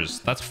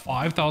hypercharges. That's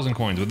 5,000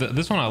 coins. With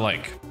this one I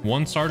like.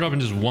 1 star drop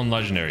and just 1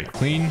 legendary.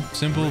 Clean,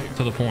 simple,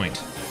 to the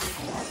point.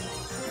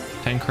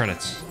 10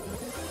 credits.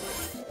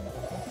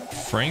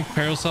 Frank,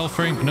 Paracel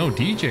Frank. No,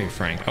 DJ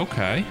Frank.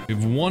 Okay. We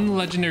have 1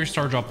 legendary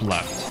star drop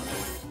left.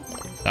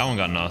 That one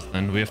got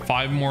nothing. We have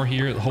 5 more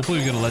here. Hopefully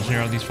we get a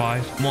legendary out of these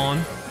 5. Come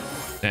on.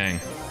 Dang.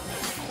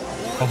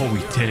 Oh,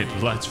 we did.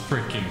 Let's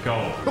freaking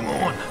go. Come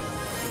on.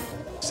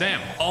 Sam,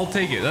 I'll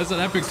take it. That's an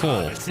epic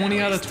pull. 20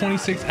 out of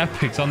 26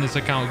 epics on this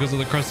account because of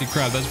the Krusty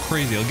Krab. That's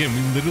crazy. Again,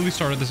 we literally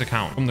started this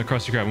account from the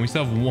Krusty Krab, and we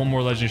still have 1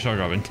 more legendary star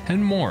drop and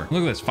 10 more.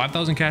 Look at this.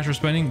 5,000 cash we're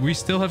spending. We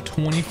still have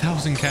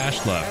 20,000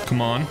 cash left.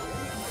 Come on.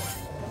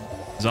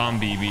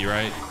 Zombie beat,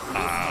 right?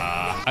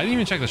 I didn't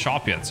even check the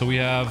shop yet. So we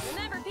have...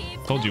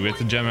 Told you, we have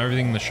to gem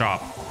everything in the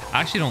shop.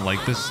 I actually don't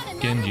like this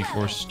skin.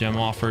 GeForce gem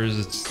offers.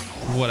 It's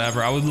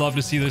whatever. I would love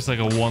to see this like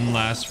a 1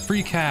 last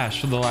free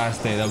cash for the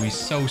last day. That'd be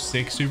so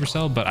sick,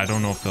 Supercell, but I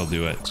don't know if they'll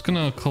do it. Just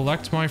gonna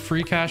collect my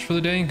free cash for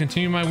the day and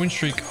continue my win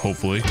streak,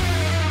 hopefully.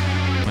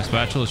 My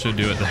spatula should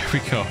do it. There we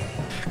go.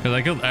 Because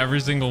I killed every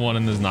single one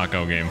in this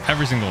knockout game.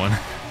 Every single one.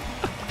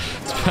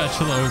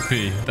 Spatula OP.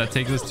 That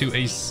takes us to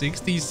a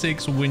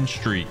 66 win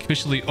streak.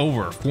 Officially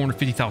over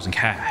 450,000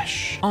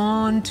 cash.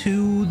 On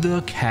to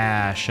the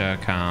cash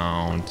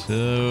account.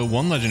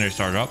 1 legendary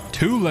star drop.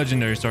 2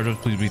 legendary star drops.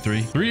 Please be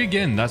 3. 3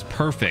 again. That's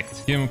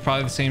perfect. Give him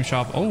probably the same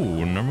shop.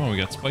 Oh, number 1. We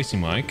got Spicy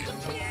Mike.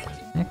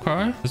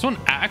 Okay. This one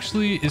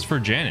actually is for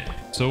Janet.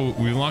 So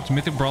we unlocked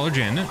Mythic Brawler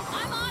Janet.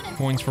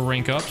 Coins for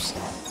rank ups.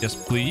 Yes,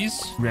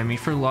 please. Remy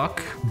for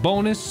luck.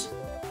 Bonus.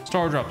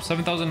 Star drop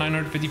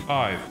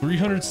 7,955.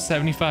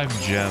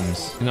 375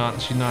 gems.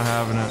 She's not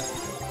having it.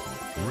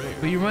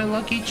 But you're my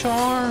lucky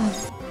charm.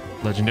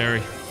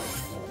 Legendary.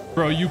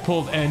 Bro, you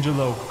pulled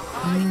Angelo.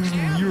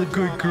 You're a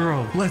good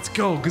girl. Let's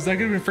go. Because that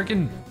could have been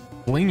freaking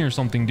bling or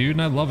something, dude.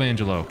 And I love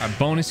Angelo. A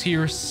bonus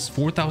here is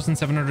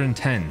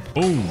 4,710.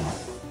 Boom.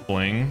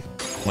 Bling.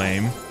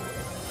 Lame.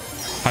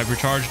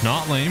 Hypercharge.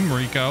 Not lame.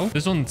 Rico.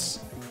 This one's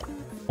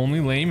only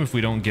lame if we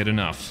don't get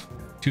enough.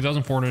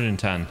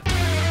 2,410.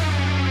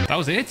 That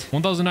was it.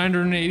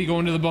 1,980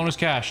 going to the bonus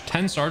cash.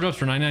 10 star drops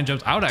for 99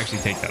 gems. I would actually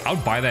take that. I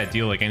would buy that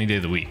deal like any day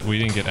of the week. We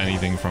didn't get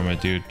anything from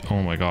it, dude.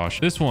 Oh my gosh.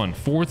 This one,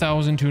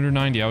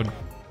 4,290. I would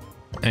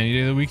any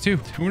day of the week too.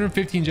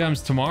 215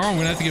 gems. Tomorrow I'm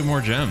gonna have to get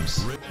more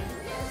gems.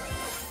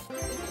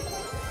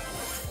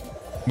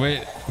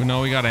 Wait,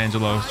 no, we got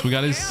Angelo. So we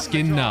got his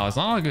skin now. It's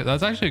not a good,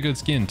 that's actually a good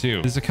skin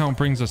too. This account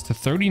brings us to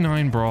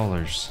 39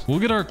 brawlers. We'll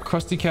get our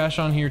Krusty Kash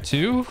on here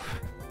too,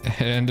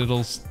 and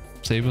it'll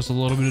save us a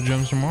little bit of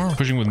gems tomorrow.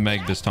 Pushing with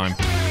Meg this time.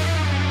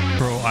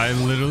 Bro, I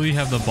literally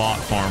have the bot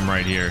farm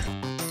right here.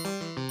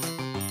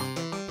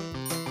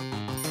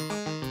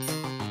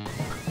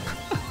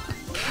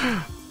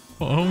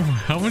 Oh,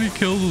 how many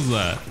kills was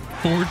that?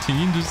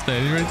 14 just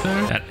standing right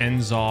there. That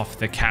ends off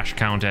the cash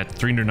count at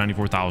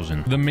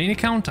 394,000. The main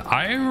account,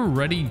 I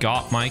already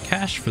got my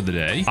cash for the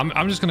day.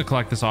 I'm just gonna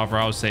collect this offer.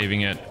 I was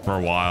saving it for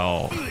a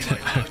while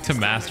to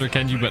master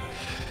Kenji, but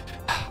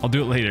I'll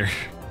do it later.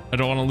 I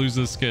don't want to lose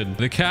this skin.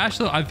 The cash,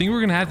 though, I think we're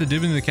gonna have to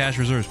dip into the cash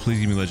reserves. Please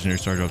give me legendary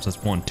star drops. That's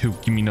 1, 2.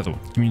 Give me another one.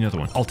 Give me another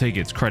one. I'll take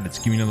it. It's credits.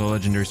 Give me another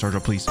legendary star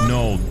drop, please.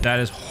 No,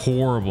 that is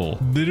horrible.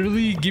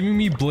 Literally giving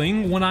me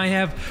bling when I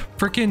have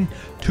freaking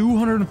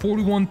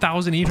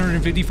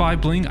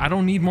 241,855 bling. I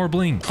don't need more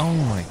bling. Oh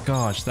my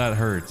gosh, that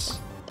hurts.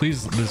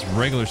 Please, this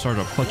regular star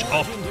drop clutch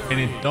up,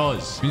 and it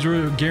does. These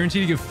are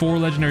guaranteed to get 4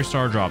 legendary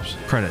star drops.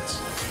 Credits.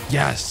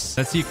 Yes,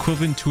 that's the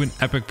equivalent to an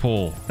epic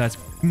pull. That's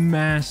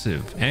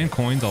massive. And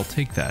coins, I'll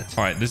take that.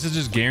 All right, this is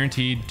just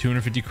guaranteed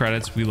 250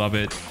 credits. We love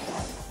it.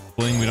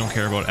 Bling we don't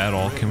care about at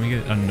all. Can we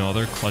get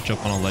another clutch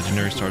up on a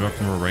legendary start up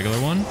from a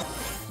regular one?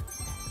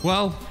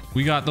 Well,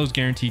 we got those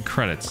guaranteed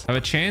credits. Have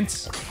a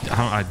chance.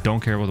 I don't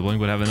care about the bling,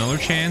 but have another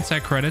chance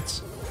at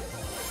credits.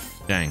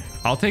 Dang.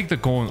 I'll take the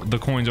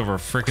coins over a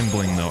freaking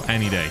bling though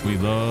any day. We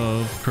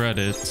love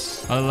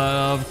credits. I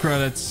love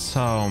credits.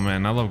 Oh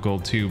man, I love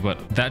gold too,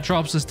 but that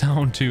drops us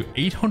down to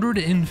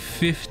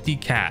 850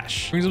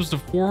 cash. Brings us to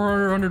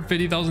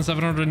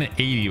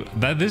 450,780.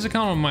 This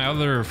account and my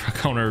other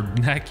account are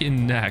neck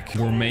and neck.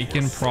 We're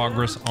making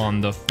progress on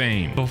the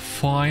fame. The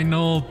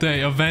final day.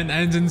 Event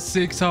ends in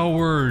 6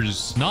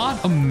 hours.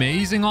 Not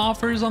amazing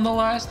offers on the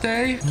last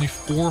day. Only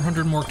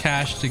 400 more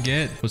cash to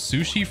get. But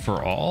sushi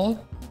for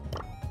all?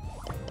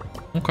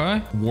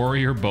 Okay.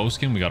 Warrior bow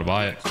skin. We got to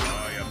buy it.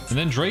 And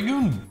then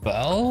Dragoon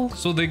Bell.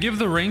 So they give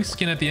the rank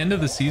skin at the end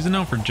of the season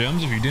now for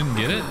gems if you didn't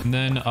get it. And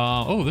then,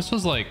 oh, this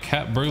was like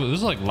Cat Burglar. This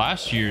is like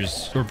last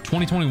year's or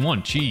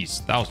 2021.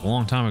 Jeez, that was a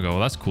long time ago.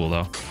 That's cool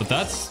though. But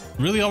that's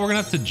really all we're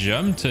gonna have to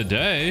gem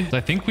today. I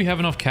think we have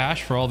enough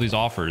cash for all these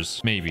offers.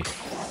 Maybe.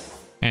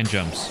 And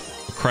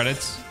gems.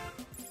 Credits.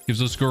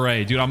 Gives us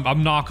gray. Dude,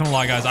 I'm not gonna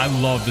lie, guys. I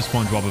love the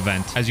SpongeBob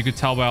event. As you could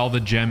tell by all the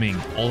gemming,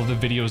 all of the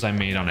videos I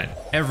made on it,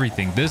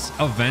 everything. This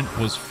event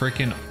was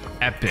freaking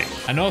epic.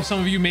 I know some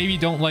of you maybe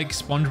don't like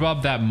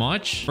SpongeBob that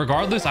much.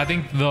 Regardless, I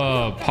think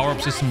the power-up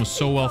system was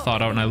so well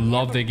thought out, and I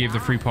love they gave the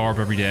free power-up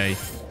every day.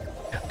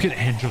 Look at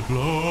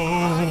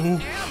Angelo.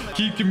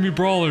 Keep giving me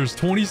brawlers.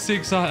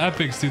 26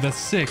 epics, dude. That's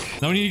sick.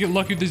 Now we need to get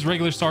lucky with these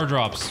regular star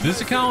drops.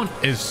 This account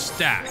is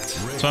stacked,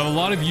 so I have a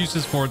lot of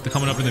uses for it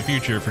coming up in the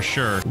future for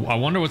sure. I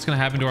wonder what's going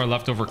to happen to our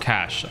leftover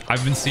cash.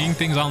 I've been seeing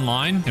things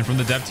online and from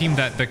the dev team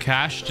that the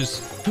cash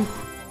just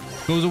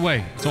goes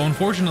away. So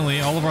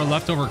unfortunately, all of our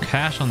leftover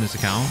cash on this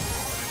account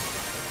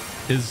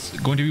is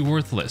going to be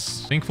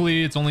worthless.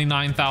 Thankfully, it's only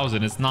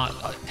 9,000. It's not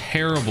a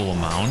terrible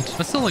amount.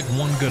 That's still like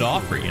one good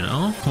offer, you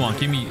know? Come on,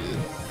 give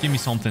me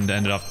something to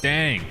end it off.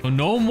 Dang. So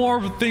no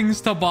more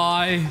things to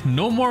buy.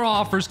 No more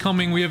offers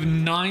coming. We have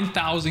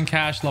 9,000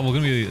 cash level.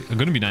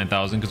 Gonna be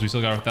 9,000 because we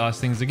still got our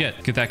last things to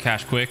get. Get that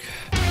cash quick.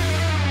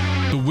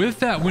 So with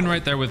that win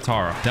right there with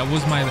Tara, that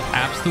was my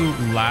absolute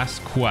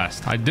last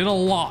quest. I did a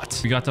lot.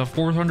 We got to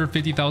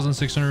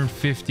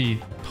 450,650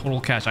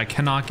 total cash. I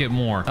cannot get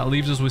more. That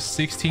leaves us with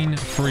 16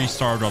 free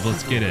star drops.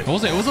 Let's get it. I will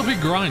say it was a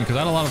big grind because I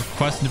had a lot of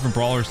quests and different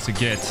brawlers to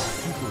get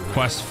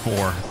quest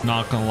for.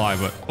 Not gonna lie,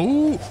 but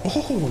oh,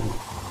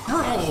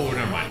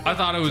 never mind. I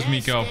thought it was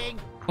Miko. I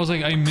was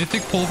like, a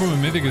mythic pull from a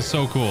mythic is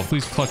so cool.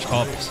 Please clutch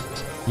up.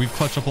 We've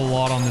clutched up a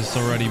lot on this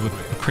already with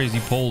crazy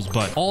pulls,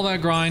 but all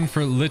that grind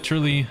for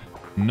literally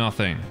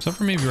nothing, except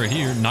for maybe right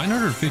here.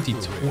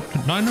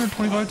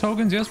 925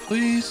 tokens. Yes,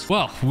 please.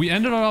 Well, we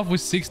ended off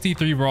with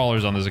 63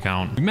 brawlers on this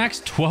account. We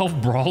maxed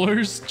 12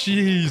 brawlers.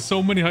 Jeez,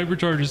 so many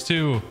hypercharges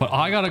too. But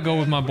I gotta go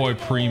with my boy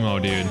Primo,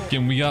 dude.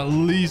 Again, we at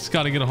least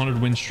gotta get a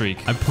 100 win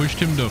streak. I pushed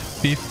him to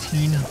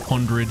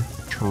 1,500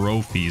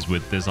 trophies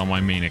with this on my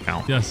main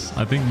account. Yes,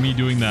 I think me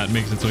doing that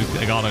makes it so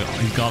I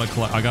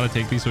gotta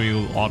take these so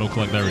he'll auto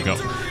collect. There we go.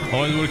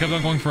 Oh, it would have kept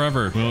on going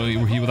forever.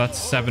 Well, that's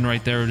 7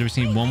 right there. We just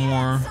need one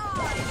more.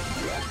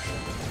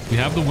 We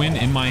have the win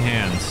in my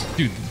hands.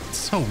 Dude, it's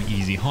so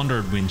easy.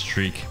 100 win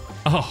streak.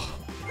 Oh.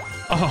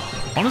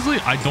 Honestly,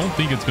 I don't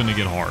think it's going to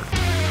get hard.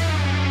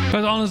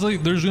 Because honestly,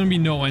 there's going to be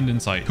no end in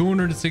sight.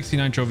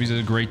 269 trophies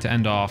is great to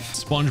end off.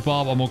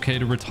 SpongeBob, I'm okay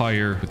to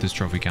retire with this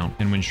trophy count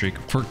and win streak.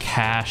 For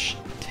Cash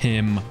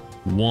Tim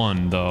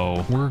 1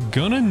 though, we're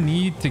gonna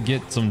need to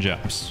get some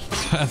gems.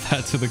 Add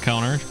that to the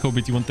counter.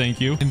 KoBT1,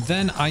 thank you. And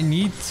then I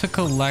need to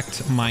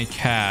collect my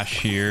cash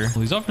here.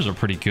 Well, these offers are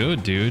pretty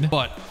good, dude,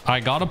 but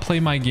I gotta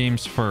play my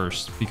games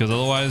first because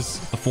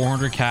otherwise the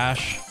 400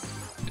 cash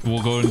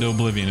will go into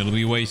oblivion. It'll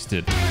be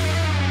wasted.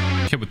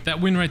 Okay, with that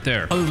win right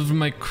there, all of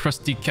my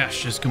Krusty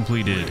Kash is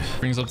completed.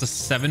 Brings up to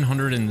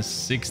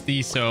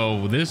 760.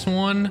 So this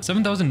one,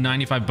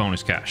 7,095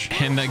 bonus cash.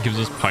 And that gives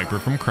us Piper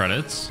from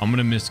credits. I'm going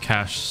to miss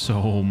cash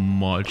so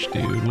much,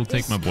 dude. We'll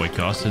take my boy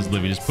Gus as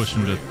Livy just pushed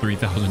him to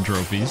 3,000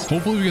 trophies.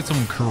 Hopefully we get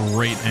some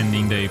great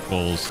ending day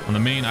pulls. On the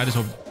main, I just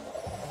hope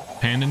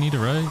Panda need it,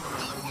 right?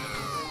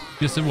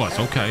 Yes, it was.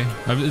 Okay.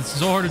 It's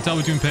so hard to tell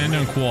between Panda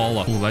and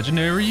Koala. Ooh,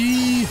 legendary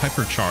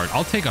hypercharge.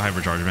 I'll take a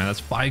hypercharge, man.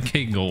 That's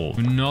 5k gold.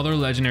 Another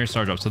legendary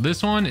star drop. So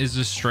this one is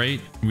just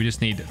straight. We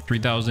just need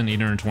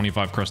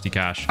 3,825 Krusty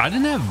Kash. I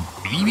didn't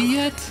have baby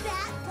yet.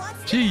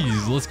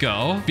 Jeez, let's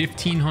go.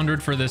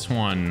 1,500 for this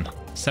one.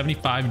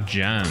 75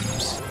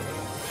 gems.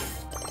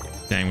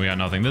 Dang, we got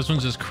nothing. This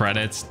one's just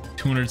credits.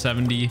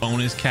 270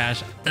 bonus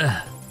cash.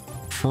 Ugh.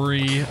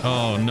 Free.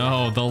 Oh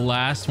no, the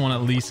last one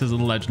at least is a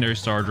legendary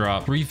star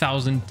drop.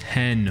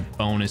 3,010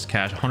 bonus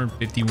cash,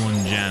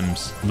 151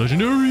 gems.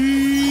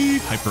 Legendary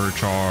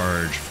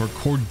hypercharge for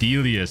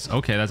Cordelius.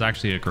 Okay, that's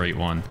actually a great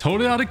one.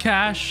 Totally out of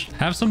cash.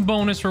 Have some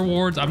bonus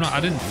rewards. I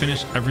didn't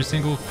finish every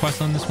single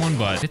quest on this one,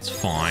 but it's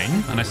fine.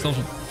 And I still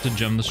have to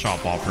gem the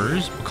shop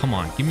offers. But come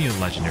on, give me a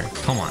legendary.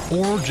 Come on.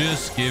 Or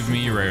just give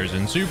me rares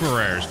and super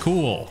rares.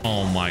 Cool.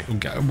 Oh my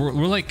God. We're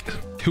like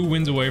 2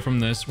 wins away from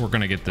this. We're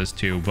gonna get this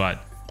too,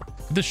 but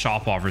The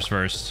shop offers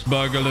first.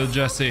 Bugalo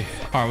Jesse.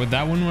 All right, with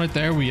that one right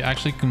there, we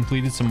actually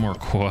completed some more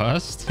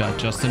quests. Got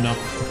just enough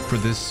for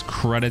this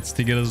credits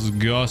to get us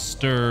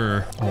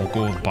Guster. I'll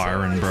go with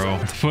Byron, bro.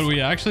 But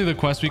the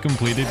quest we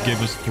completed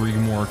gave us 3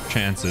 more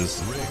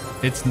chances.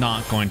 It's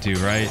not going to,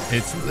 right?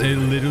 It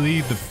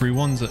literally, the free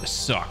ones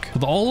suck.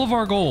 With all of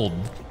our gold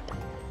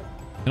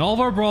and all of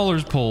our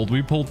brawlers pulled,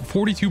 we pulled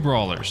 42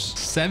 brawlers.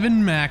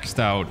 7 maxed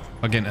out.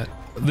 Again,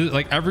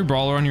 like every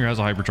brawler on here has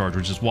a hypercharge,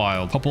 which is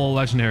wild. Couple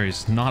of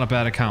legendaries, not a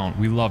bad account.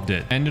 We loved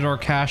it. Ended our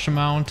cash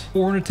amount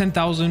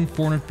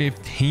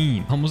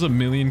 410,415. Almost 1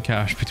 million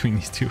cash between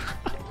these two.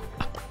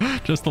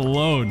 Just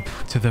alone.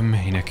 To the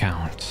main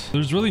account.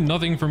 There's really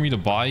nothing for me to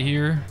buy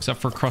here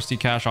except for Krusty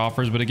Kash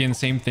offers, but again,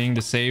 same thing.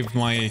 To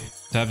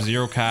have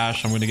 0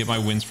 cash, I'm going to get my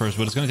wins first,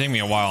 but it's going to take me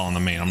a while on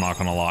the main, I'm not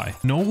going to lie.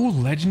 No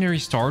legendary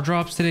star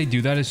drops today,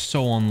 dude. That is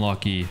so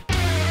unlucky.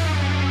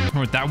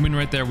 With that win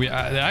right there, it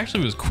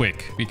actually was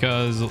quick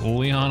because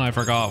Leon, I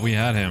forgot we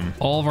had him.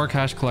 All of our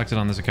cash collected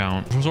on this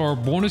account. So our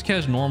bonus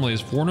cash normally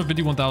is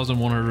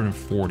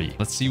 451,140.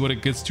 Let's see what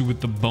it gets to with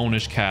the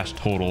bonus cash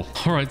total.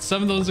 All right,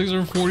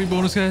 7,640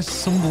 bonus cash.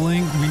 Some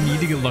bling. We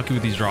need to get lucky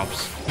with these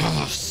drops.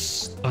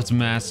 That's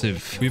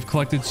massive. We've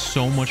collected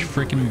so much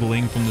freaking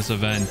bling from this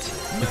event.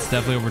 It's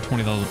definitely over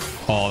 20,000.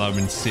 Oh, that would have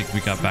been sick.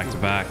 We got back to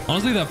back.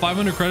 Honestly, that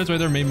 500 credits right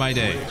there made my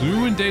day. We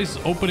were in days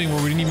opening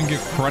where we didn't even get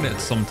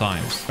credits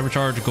sometimes.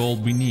 Overcharge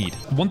gold we need.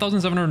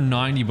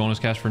 1,790 bonus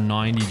cash for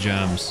 90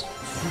 gems.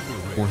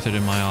 Worth it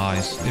in my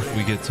eyes if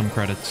we get some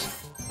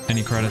credits.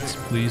 Any credits,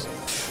 please?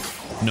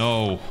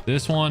 No.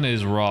 This one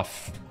is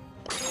rough.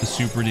 The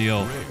super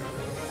deal.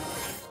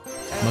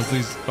 Unless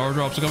these star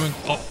drops are coming.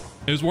 Oh,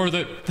 it's worth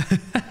it.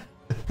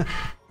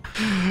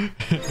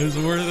 It's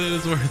worth it.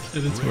 It's worth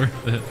it. It's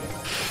worth it.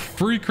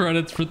 Free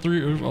credits for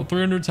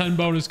 310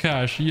 bonus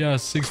cash.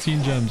 Yes,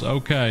 16 gems.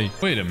 Okay.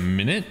 Wait a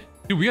minute.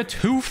 Dude, we got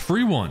 2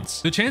 free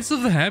ones. The chances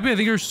of the happy, I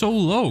think, are so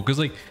low because,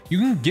 like, you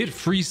can get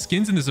free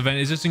skins in this event.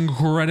 It's just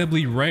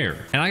incredibly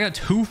rare. And I got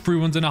 2 free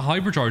ones and a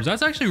hypercharge.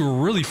 That's actually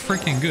really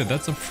freaking good.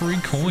 That's a free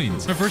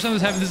coins. My first time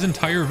this happened this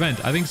entire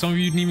event. I think some of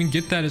you didn't even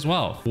get that as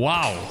well.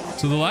 Wow.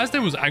 So the last day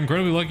was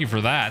incredibly lucky for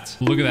that.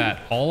 Look at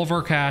that. All of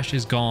our cash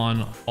is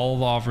gone. All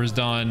the offers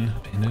done.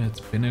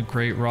 It's been a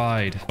great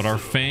ride. But our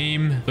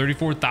fame,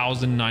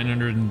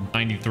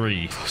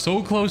 34,993.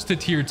 So close to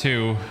tier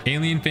 2.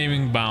 Alien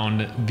faming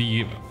bound.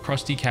 The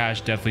Krusty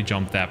Kash definitely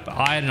jumped that, but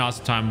I had an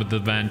awesome time with the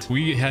event.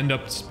 We end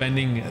up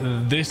spending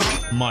this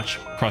much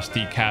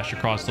Krusty Kash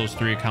across those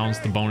 3 accounts,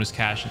 the bonus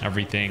cash and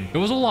everything. It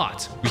was a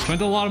lot. We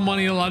spent a lot of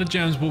money, a lot of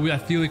gems, but I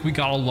feel like we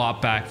got a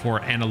lot back for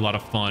it and a lot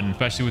of fun,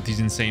 especially with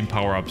these insane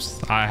power-ups.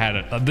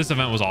 This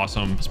event was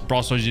awesome.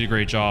 Brawl Stars did a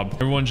great job.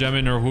 Everyone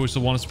gemming or who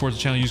still want to support the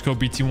channel, use code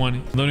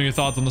BT1. Let me know your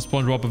thoughts on the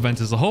Spongebob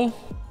event as a whole.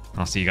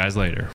 I'll see you guys later.